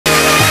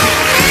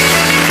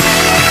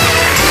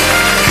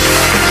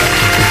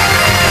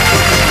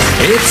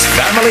It's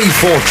Family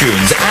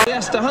Fortunes. We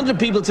asked 100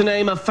 people to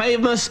name a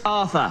famous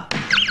author.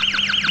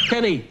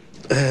 Kenny?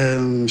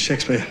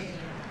 Shakespeare.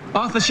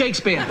 Arthur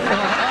Shakespeare.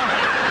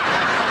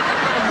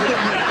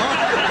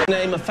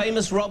 Name a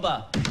famous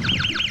robber.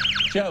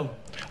 Joe?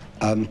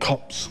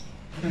 Cops.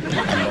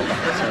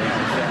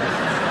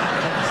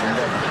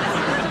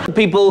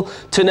 People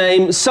to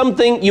name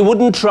something you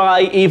wouldn't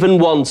try even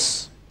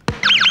once.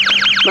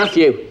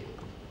 Matthew?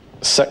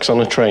 Sex on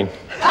a train.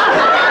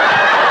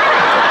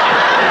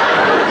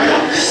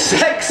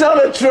 Sex on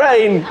a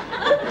train?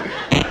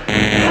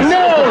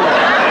 No!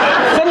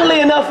 Funnily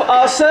enough,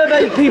 our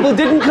surveyed people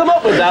didn't come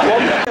up with that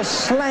one. A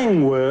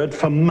slang word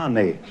for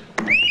money.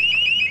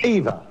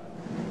 Eva.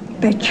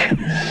 Bitch.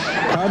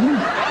 Pardon?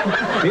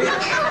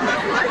 Bitch?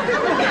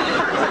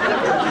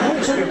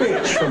 What's a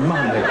bitch for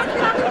money?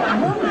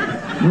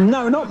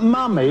 No, not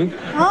mummy.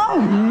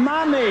 Oh.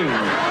 Money.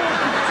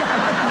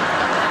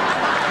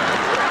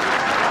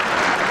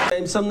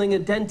 Name something a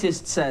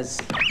dentist says.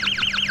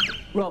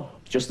 Rob?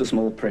 Just a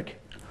small prick.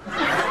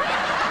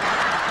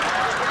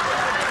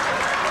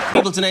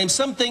 People to name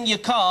something your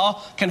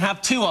car can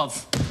have two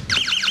of.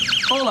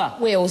 Paula?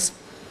 Wheels.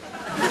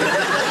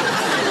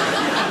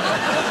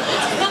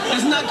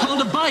 Isn't that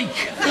called a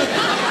bike?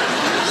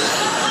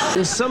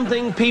 There's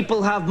something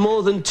people have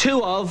more than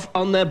two of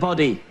on their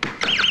body.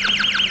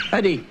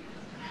 Eddie?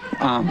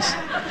 Arms.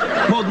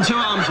 More than two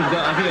arms you've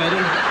got, have you,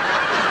 Eddie?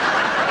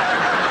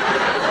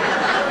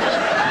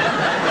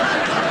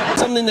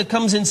 Something that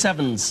comes in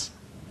sevens.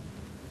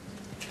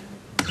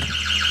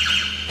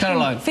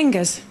 Caroline?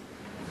 Fingers.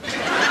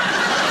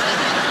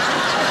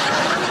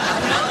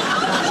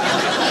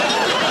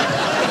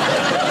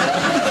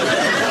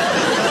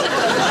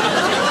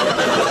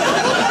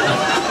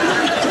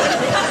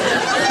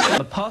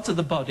 A part of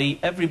the body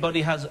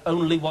everybody has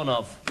only one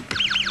of.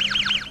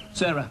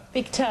 Sarah?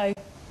 Big toe.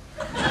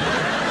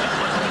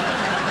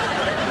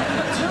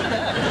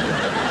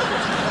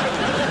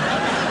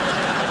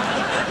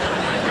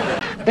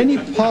 Any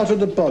part of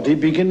the body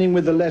beginning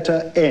with the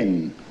letter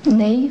N.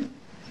 Knee.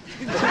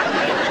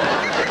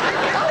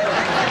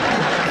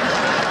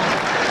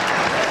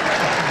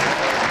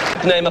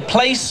 Name a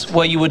place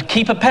where you would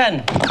keep a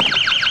pen.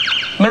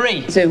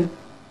 Marie? Zoo.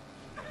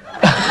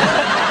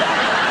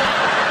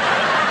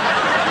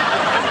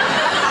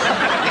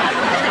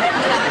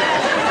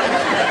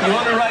 You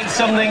want to write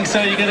something,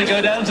 so you're going to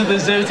go down to the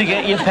zoo to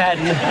get your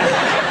pen.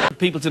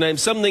 People to name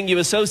something you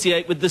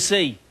associate with the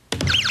sea.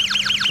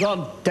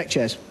 Ron? Deck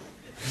chairs.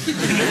 Set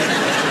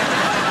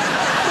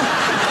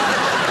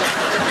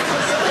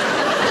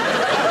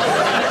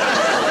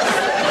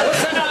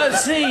out at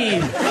sea.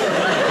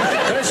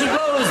 There she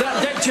blows,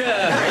 that deck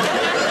chair.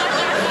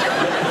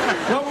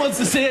 One wants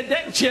to see a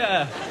deck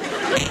chair.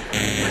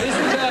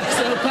 Isn't that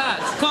so, Pat?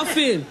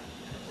 Coffin.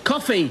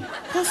 Coffee.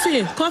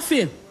 Coffee.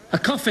 Coffin. A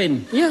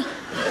coffin. Yeah.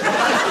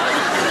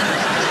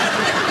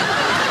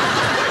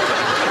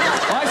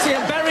 Oh, I see a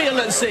burial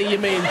at sea, you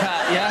mean,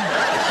 Pat, yeah?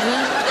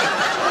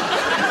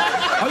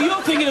 Oh,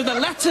 you're thinking of the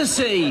letter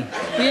C.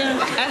 Yeah.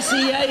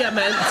 S-E-A, I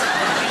meant.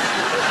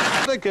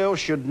 The girl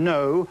should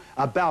know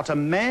about a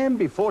man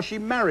before she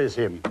marries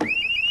him.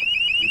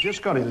 You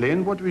just got it,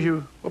 Lynn. What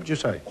would you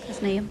say?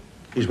 His name.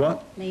 His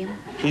what? Name.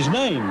 His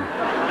name.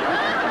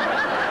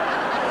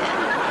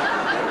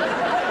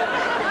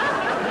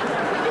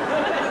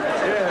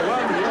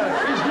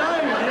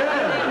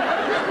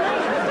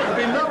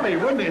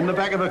 Wouldn't it, in the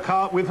back of a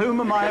cart? With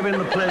whom am I having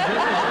the pleasure?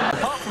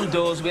 Apart from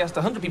doors, we asked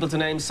 100 people to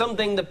name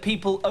something that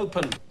people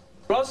open.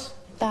 Ross?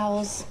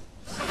 Bowels.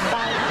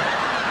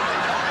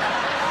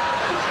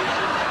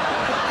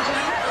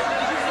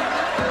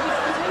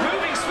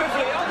 Moving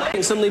swiftly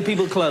on. Something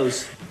people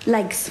close.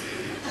 Legs.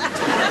 We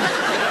asked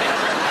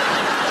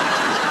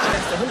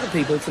 100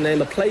 people to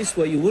name a place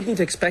where you wouldn't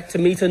expect to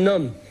meet a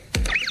nun.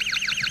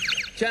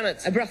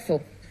 Janet? A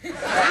brothel. You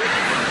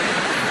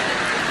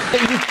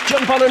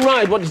jump on and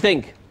ride, what do you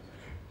think?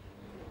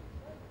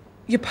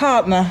 Your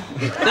partner.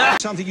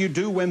 Something you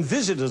do when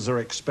visitors are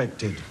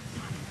expected.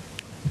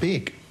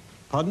 Big.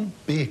 Pardon?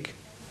 Big.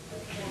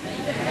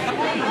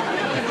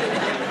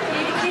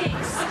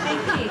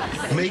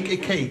 Make a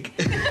cake.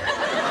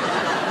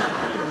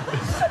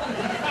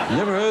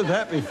 Never heard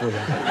that before.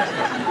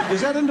 Is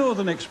that a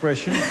northern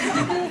expression?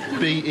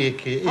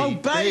 B-A-K-E. Oh,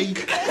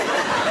 bake!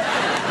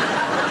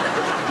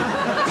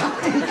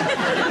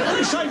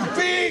 You say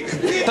big!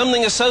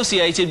 Something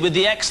associated with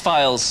the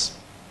X-Files.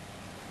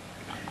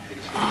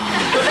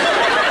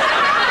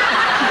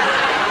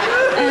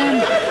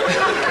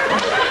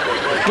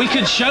 We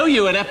could show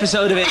you an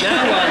episode of it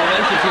now while we're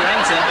waiting for your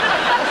answer.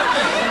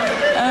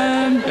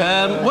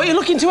 What are you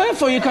looking to her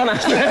for? You can't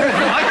answer her.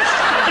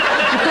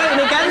 You're playing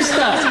against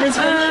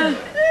her.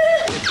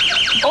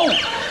 Oh,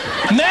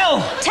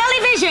 Mel!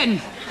 Television.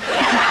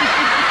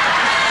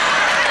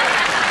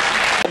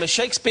 A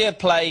Shakespeare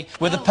play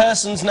with a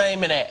person's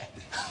name in it.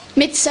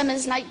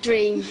 Midsummer's Night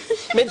Dream.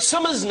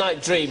 Midsummer's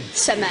Night Dream.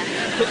 Summer.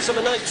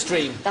 Midsummer Night's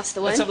Dream. That's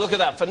the one. Let's have a look at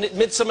that for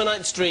Midsummer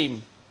Night's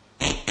Dream.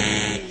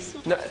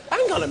 No,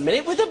 hang on a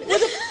minute.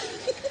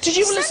 Did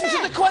you listen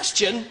to the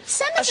question?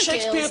 Summer's a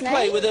Shakespeare girl's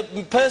play name. with a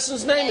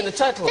person's name in the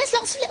title. There's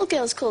lots of little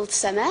girls called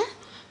Summer.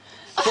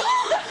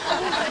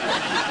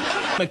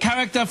 A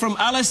character from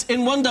Alice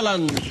in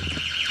Wonderland.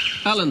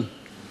 Alan.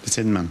 The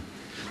Tin Man.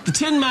 The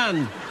Tin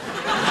Man.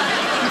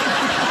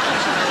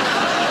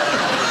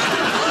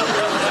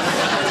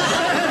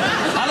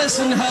 Alice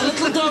and her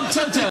little dog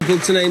Toto.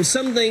 To name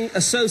something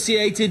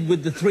associated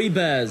with the three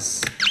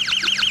bears.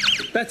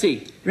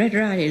 Betty. Red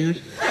Riding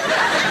Hood.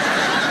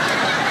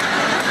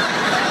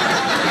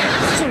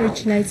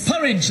 Porridge, lads.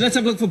 Porridge. Let's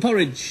have a look for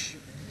porridge.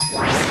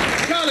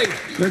 Charlie.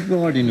 Red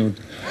Riding Hood.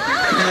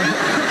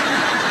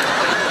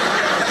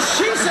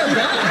 She said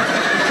that.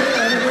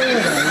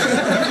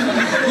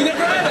 You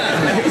never had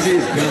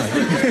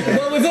that?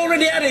 Well, we've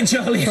already had it,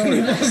 Charlie, and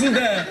it wasn't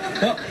there.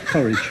 What?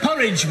 Porridge.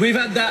 Porridge. We've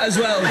had that as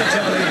well,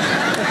 Charlie.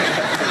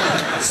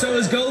 So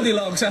has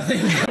Goldilocks, I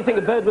think. I think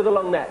a bird with a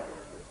long neck.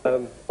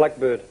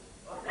 Blackbird.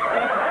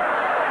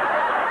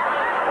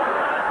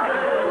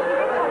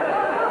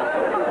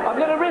 I'm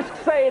going to risk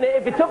saying it.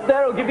 If it's up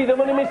there, I'll give you the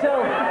money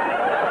myself.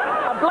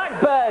 A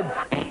blackbird.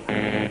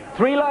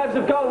 3 lives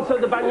have gone, so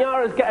the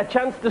Banyaras get a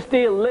chance to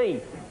steal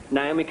Lee.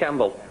 Naomi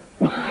Campbell.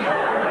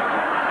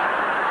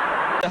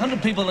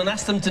 100 people and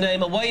asked them to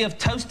name a way of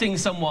toasting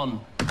someone.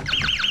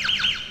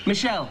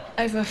 Michelle.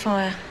 Over a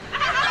fire.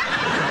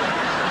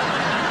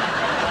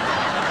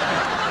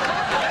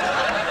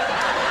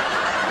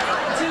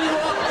 Tell you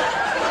what,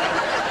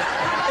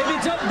 if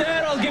it's up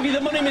there, I'll give you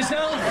the money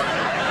myself.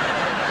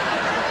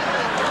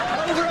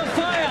 Over a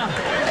fire.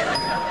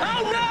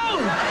 Oh, no!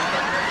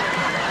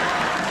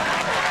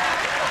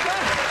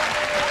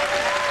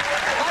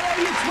 I owe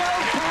you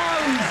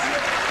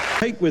 £12.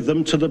 Take with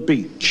them to the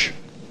beach.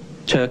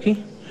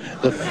 Turkey.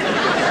 The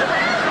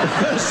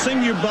first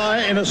thing you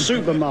buy in a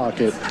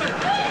supermarket.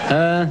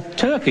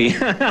 Turkey.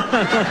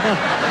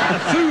 A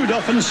food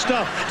often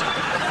stuffed.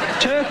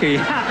 Turkey.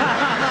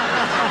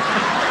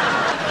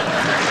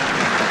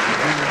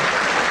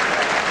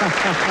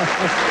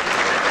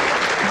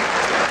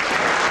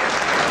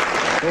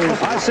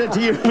 I said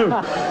to you,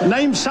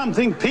 name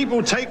something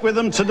people take with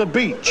them to the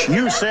beach.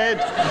 You said...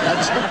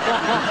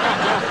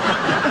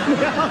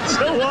 The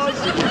answer was...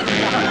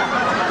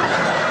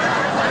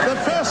 the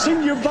first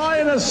thing you buy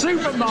in a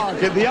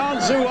supermarket. The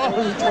answer was...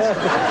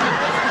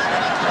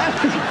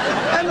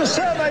 and the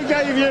survey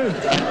gave you...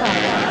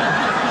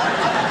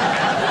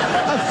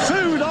 a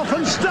food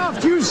often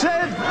stuffed, you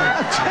said.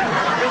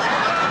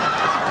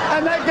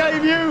 And that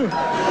gave you